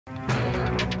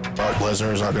Brock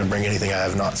Lesnar is not going to bring anything I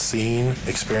have not seen,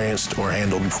 experienced, or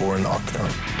handled before in the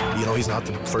octagon. You know, he's not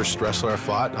the first wrestler I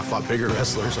fought. I fought bigger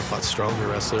wrestlers. I fought stronger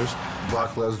wrestlers.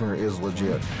 Brock Lesnar is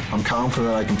legit. I'm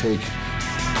confident I can take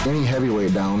any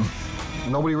heavyweight down.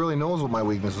 Nobody really knows what my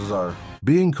weaknesses are.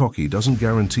 Being cocky doesn't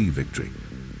guarantee victory,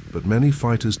 but many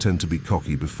fighters tend to be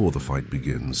cocky before the fight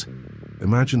begins.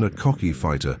 Imagine a cocky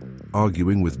fighter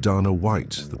arguing with Dana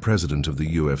White, the president of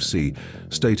the UFC,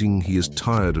 stating he is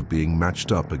tired of being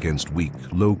matched up against weak,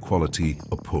 low-quality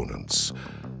opponents.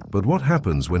 But what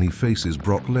happens when he faces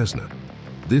Brock Lesnar?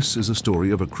 This is a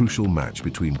story of a crucial match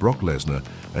between Brock Lesnar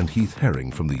and Heath Herring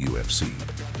from the UFC.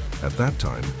 At that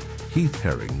time, Heath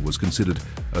Herring was considered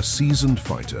a seasoned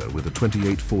fighter with a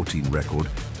 28-14 record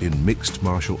in mixed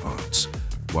martial arts,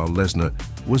 while Lesnar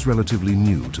was relatively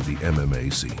new to the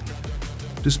MMA scene.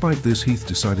 Despite this, Heath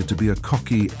decided to be a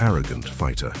cocky, arrogant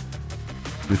fighter.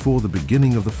 Before the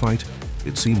beginning of the fight,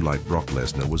 it seemed like Brock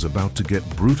Lesnar was about to get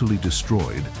brutally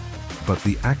destroyed, but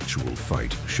the actual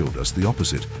fight showed us the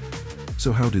opposite.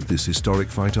 So how did this historic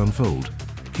fight unfold?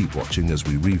 Keep watching as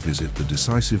we revisit the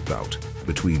decisive bout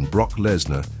between Brock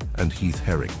Lesnar and Heath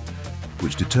Herring,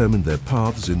 which determined their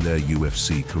paths in their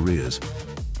UFC careers.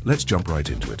 Let's jump right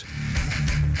into it.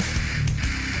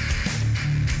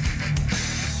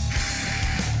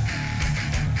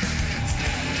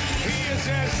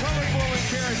 As colorful and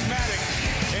charismatic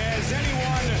as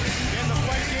anyone in the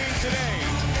fight game today.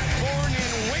 Born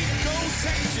in Waco,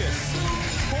 Texas,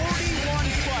 41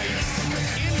 fights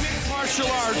in mixed martial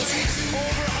arts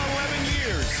over 11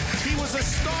 years. He was a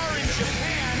star in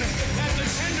Japan at the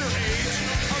tender age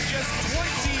of just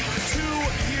 22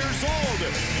 years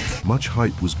old. Much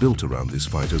hype was built around this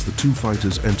fight as the two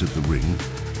fighters entered the ring.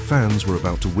 Fans were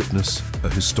about to witness a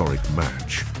historic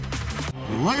match.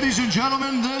 Ladies and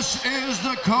gentlemen, this is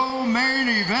the co-main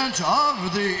event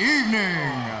of the evening.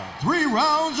 3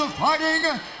 rounds of fighting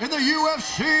in the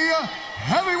UFC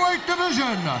heavyweight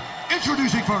division.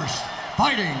 Introducing first,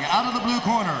 fighting out of the blue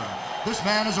corner. This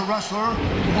man is a wrestler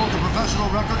who holds a professional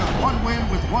record of 1 win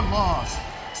with 1 loss.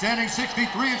 Standing 6 feet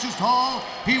 3 inches tall,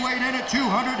 he weighed in at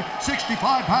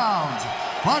 265 pounds.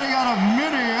 Fighting out of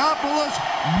Minneapolis,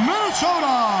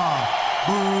 Minnesota.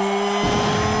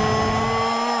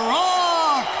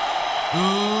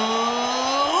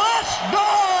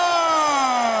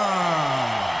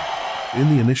 In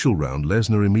the initial round,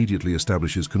 Lesnar immediately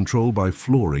establishes control by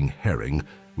flooring Herring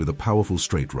with a powerful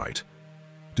straight right.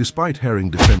 Despite Herring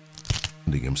defending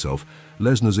himself,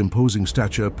 Lesnar's imposing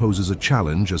stature poses a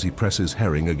challenge as he presses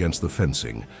Herring against the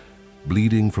fencing.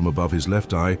 Bleeding from above his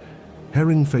left eye,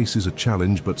 Herring faces a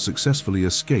challenge but successfully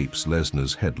escapes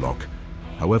Lesnar's headlock.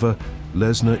 However,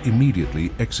 Lesnar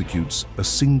immediately executes a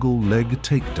single-leg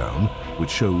takedown, which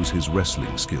shows his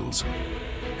wrestling skills.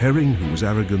 Herring, who was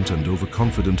arrogant and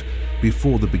overconfident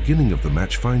before the beginning of the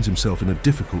match, finds himself in a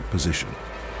difficult position.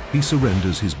 He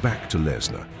surrenders his back to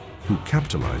Lesnar, who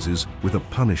capitalizes with a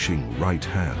punishing right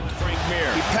hand.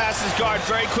 He passes guard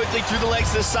very quickly through the legs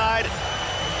to the side.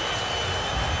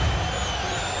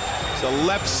 The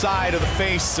left side of the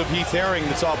face of Heath Herring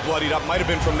that's all bloodied up. Might have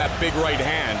been from that big right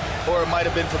hand. Or it might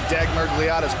have been from Dagmar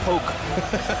Gliada's poke.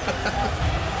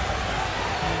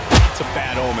 It's a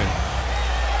bad omen.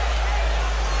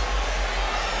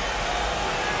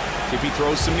 See if he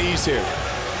throws some knees here.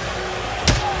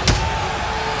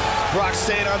 Brock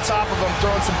staying on top of him,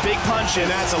 throwing some big punches. And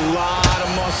that's a lot of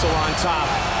muscle on top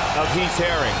of Heath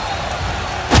Herring.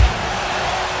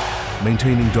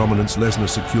 Maintaining dominance, Lesnar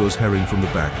secures Herring from the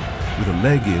back with a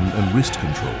leg in and wrist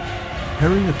control.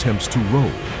 Herring attempts to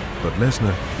roll, but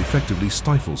Lesnar effectively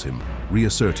stifles him,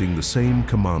 reasserting the same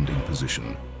commanding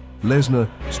position. Lesnar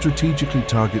strategically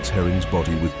targets Herring's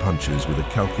body with punches with a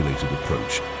calculated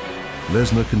approach.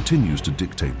 Lesnar continues to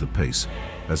dictate the pace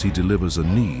as he delivers a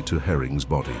knee to Herring's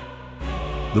body.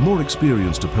 The more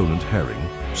experienced opponent, Herring,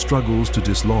 struggles to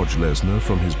dislodge Lesnar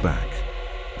from his back.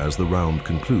 As the round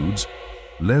concludes,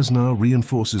 Lesnar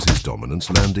reinforces his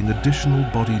dominance, landing additional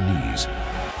body knees.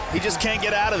 He just can't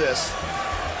get out of this.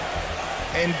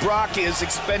 And Brock is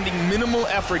expending minimal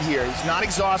effort here. He's not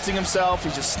exhausting himself,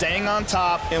 he's just staying on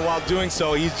top. And while doing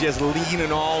so, he's just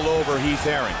leaning all over Heath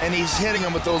Herring. And he's hitting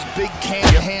him with those big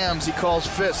canned hams he calls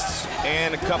fists.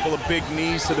 And a couple of big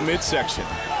knees to the midsection.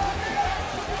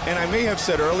 And I may have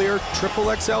said earlier,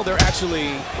 triple XL, they're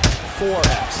actually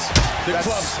 4X. The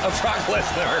clubs of Brock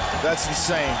Lesnar. That's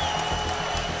insane.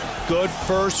 Good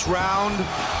first round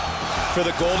for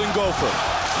the Golden Gopher.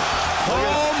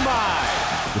 Oh my!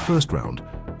 The first round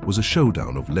was a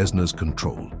showdown of Lesnar's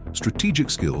control, strategic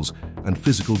skills, and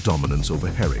physical dominance over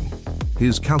Herring.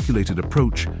 His calculated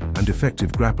approach and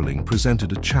effective grappling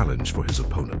presented a challenge for his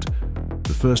opponent.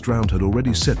 The first round had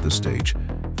already set the stage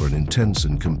for an intense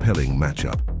and compelling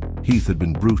matchup. Heath had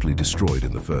been brutally destroyed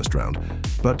in the first round,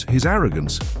 but his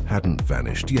arrogance hadn't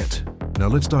vanished yet. Now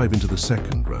let's dive into the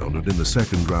second round, and in the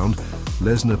second round,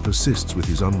 Lesnar persists with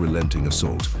his unrelenting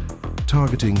assault.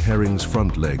 Targeting Herring's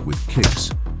front leg with kicks,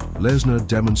 Lesnar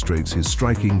demonstrates his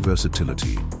striking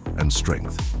versatility and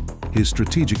strength. His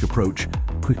strategic approach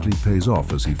quickly pays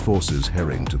off as he forces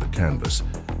Herring to the canvas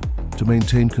to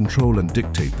maintain control and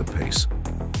dictate the pace.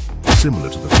 Similar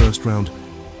to the first round,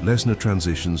 Lesnar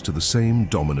transitions to the same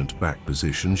dominant back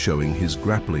position, showing his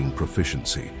grappling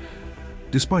proficiency.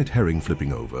 Despite Herring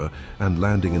flipping over and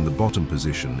landing in the bottom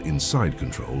position in side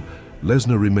control,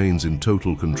 Lesnar remains in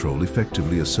total control,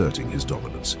 effectively asserting his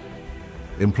dominance.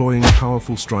 Employing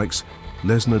powerful strikes,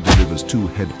 Lesnar delivers 2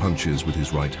 head punches with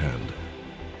his right hand.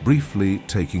 Briefly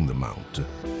taking the mount,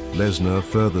 Lesnar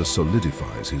further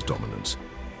solidifies his dominance.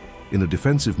 In a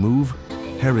defensive move,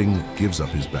 Herring gives up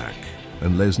his back,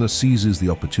 and Lesnar seizes the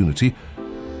opportunity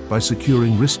by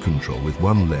securing wrist control with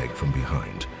one leg from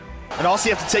behind. And also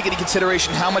you have to take into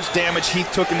consideration how much damage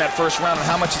Heath took in that first round and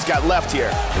how much he's got left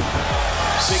here.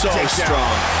 So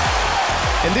strong.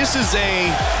 And this is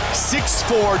a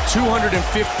 6'4",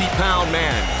 250-pound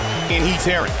man in Heath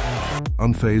Herring.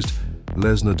 Unfazed,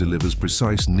 Lesnar delivers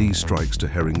precise knee strikes to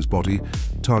Herring's body,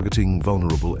 targeting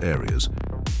vulnerable areas.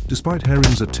 Despite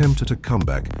Herring's attempt at a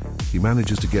comeback, he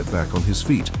manages to get back on his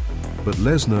feet, but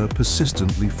Lesnar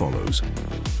persistently follows.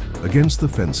 Against the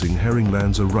fencing, Herring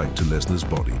lands a right to Lesnar's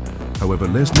body. However,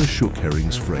 Lesnar shook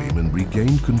Herring's frame and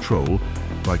regained control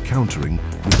by countering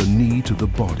with a knee to the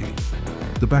body.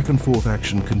 The back-and-forth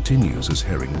action continues as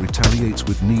Herring retaliates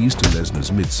with knees to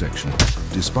Lesnar's midsection.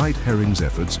 Despite Herring's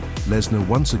efforts, Lesnar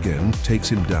once again takes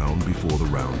him down before the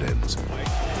round ends.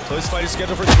 So this fight is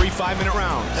scheduled for 3 5-minute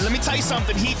rounds. And let me tell you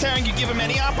something, Heath Herring, you give him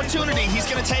any opportunity, he's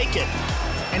going to take it.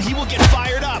 And he will get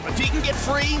fired up. If he can get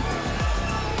free,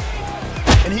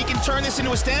 and he can turn this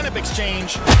into a stand-up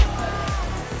exchange.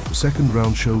 The second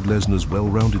round showed Lesnar's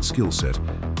well-rounded skill set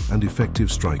and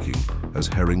effective striking as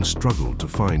Herring struggled to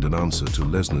find an answer to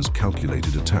Lesnar's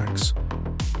calculated attacks.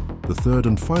 The third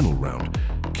and final round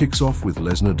kicks off with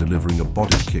Lesnar delivering a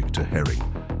body kick to Herring,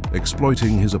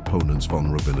 exploiting his opponent's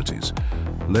vulnerabilities.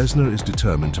 Lesnar is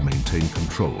determined to maintain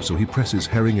control, so he presses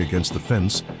Herring against the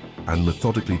fence and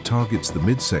methodically targets the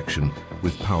midsection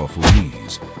with powerful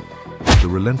knees. The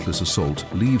relentless assault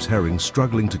leaves Herring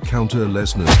struggling to counter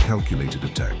Lesnar's calculated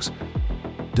attacks.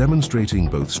 Demonstrating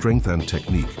both strength and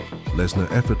technique,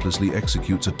 Lesnar effortlessly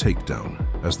executes a takedown.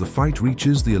 As the fight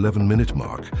reaches the 11-minute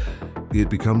mark, it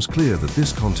becomes clear that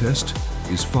this contest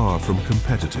is far from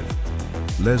competitive.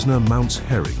 Lesnar mounts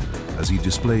Herring as he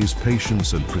displays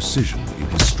patience and precision in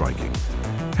his striking.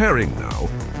 Herring now,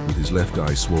 with his left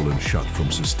eye swollen shut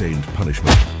from sustained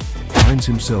punishment, finds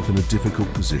himself in a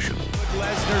difficult position. Could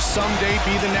Lesnar someday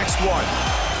be the next one?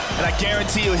 And I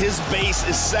guarantee you his base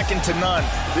is second to none.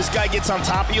 This guy gets on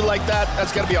top of you like that,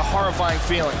 that's got to be a horrifying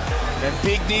feeling. And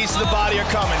big knees to the body are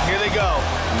coming. Here they go.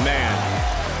 Man.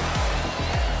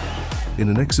 In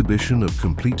an exhibition of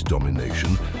complete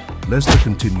domination, Lesnar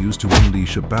continues to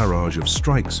unleash a barrage of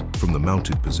strikes from the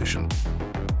mounted position.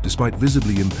 Despite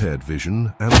visibly impaired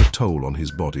vision and the toll on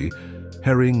his body,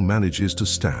 Herring manages to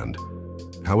stand.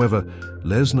 However,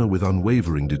 Lesnar, with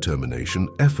unwavering determination,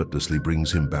 effortlessly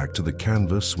brings him back to the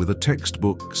canvas with a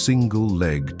textbook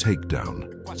single-leg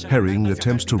takedown. Herring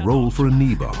attempts to roll for a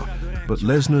knee bar, but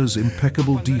Lesnar's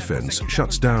impeccable defense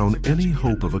shuts down any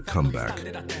hope of a comeback.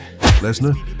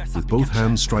 Lesnar, with both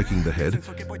hands striking the head,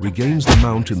 regains the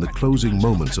mount in the closing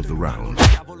moments of the round.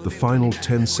 The final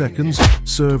 10 seconds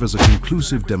serve as a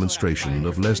conclusive demonstration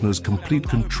of Lesnar's complete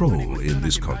control in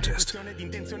this contest.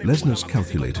 Lesnar's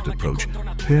calculated approach,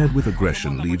 paired with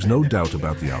aggression, leaves no doubt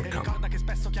about the outcome.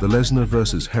 The Lesnar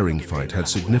versus Herring fight had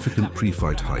significant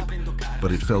pre-fight hype,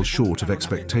 but it fell short of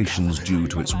expectations due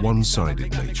to its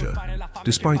one-sided nature.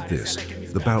 Despite this,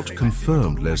 the bout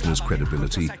confirmed Lesnar's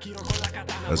credibility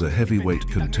as a heavyweight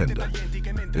contender,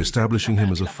 establishing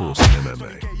him as a force in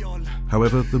MMA.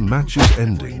 However, the match's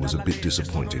ending was a bit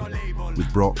disappointing,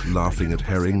 with Brock laughing at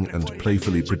Herring and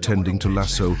playfully pretending to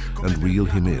lasso and reel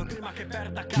him in.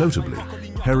 Notably,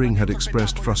 Herring had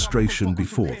expressed frustration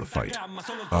before the fight,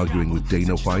 arguing with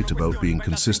Dana White about being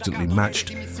consistently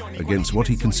matched against what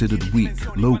he considered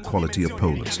weak, low-quality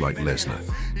opponents like Lesnar.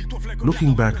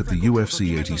 Looking back at the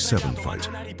UFC 87 fight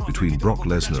between Brock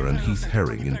Lesnar and Heath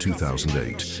Herring in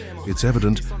 2008, it's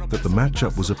evident that the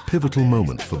matchup was a pivotal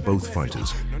moment for both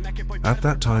fighters. At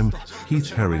that time, Heath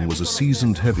Herring was a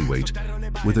seasoned heavyweight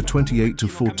with a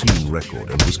 28-14 record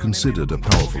and was considered a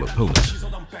powerful opponent.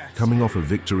 Coming off a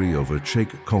victory over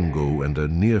Cheikh Kongo and a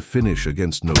near finish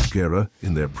against Nogueira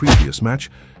in their previous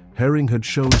match, Herring had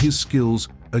shown his skills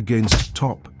against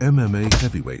top MMA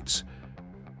heavyweights.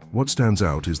 What stands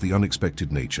out is the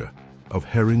unexpected nature of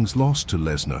Herring's loss to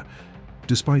Lesnar.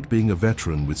 Despite being a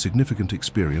veteran with significant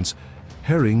experience,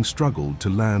 Herring struggled to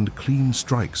land clean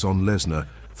strikes on Lesnar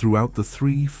throughout the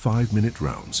 3 5-minute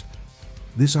rounds.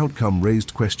 This outcome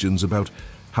raised questions about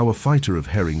how a fighter of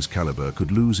Herring's caliber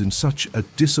could lose in such a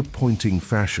disappointing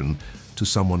fashion to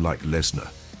someone like Lesnar,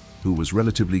 who was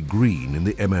relatively green in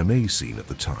the MMA scene at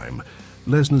the time.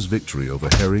 Lesnar's victory over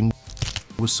Herring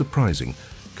was surprising,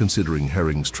 considering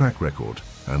Herring's track record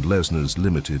and Lesnar's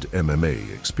limited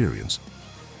MMA experience.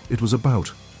 It was a bout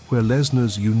where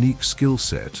Lesnar's unique skill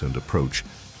set and approach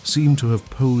seemed to have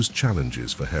posed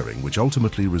challenges for Herring, which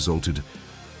ultimately resulted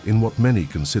in what many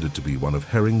considered to be one of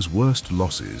Herring's worst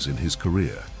losses in his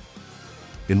career.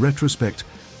 In retrospect,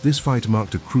 this fight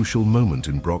marked a crucial moment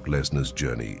in Brock Lesnar's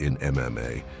journey in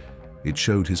MMA. It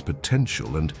showed his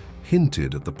potential and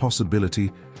hinted at the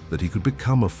possibility that he could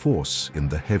become a force in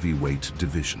the heavyweight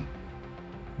division.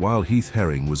 While Heath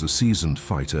Herring was a seasoned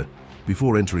fighter,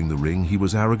 before entering the ring he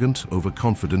was arrogant,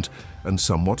 overconfident, and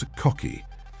somewhat cocky.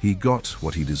 He got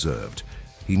what he deserved.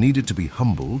 He needed to be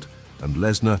humbled, and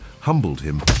Lesnar humbled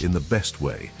him in the best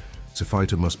way. So a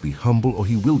fighter must be humble or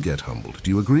he will get humbled. Do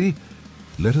you agree?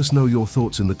 Let us know your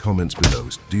thoughts in the comments below.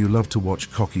 Do you love to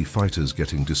watch cocky fighters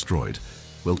getting destroyed?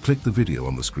 Well, click the video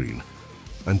on the screen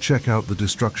and check out the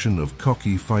Destruction of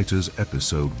Cocky Fighters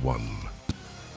Episode 1.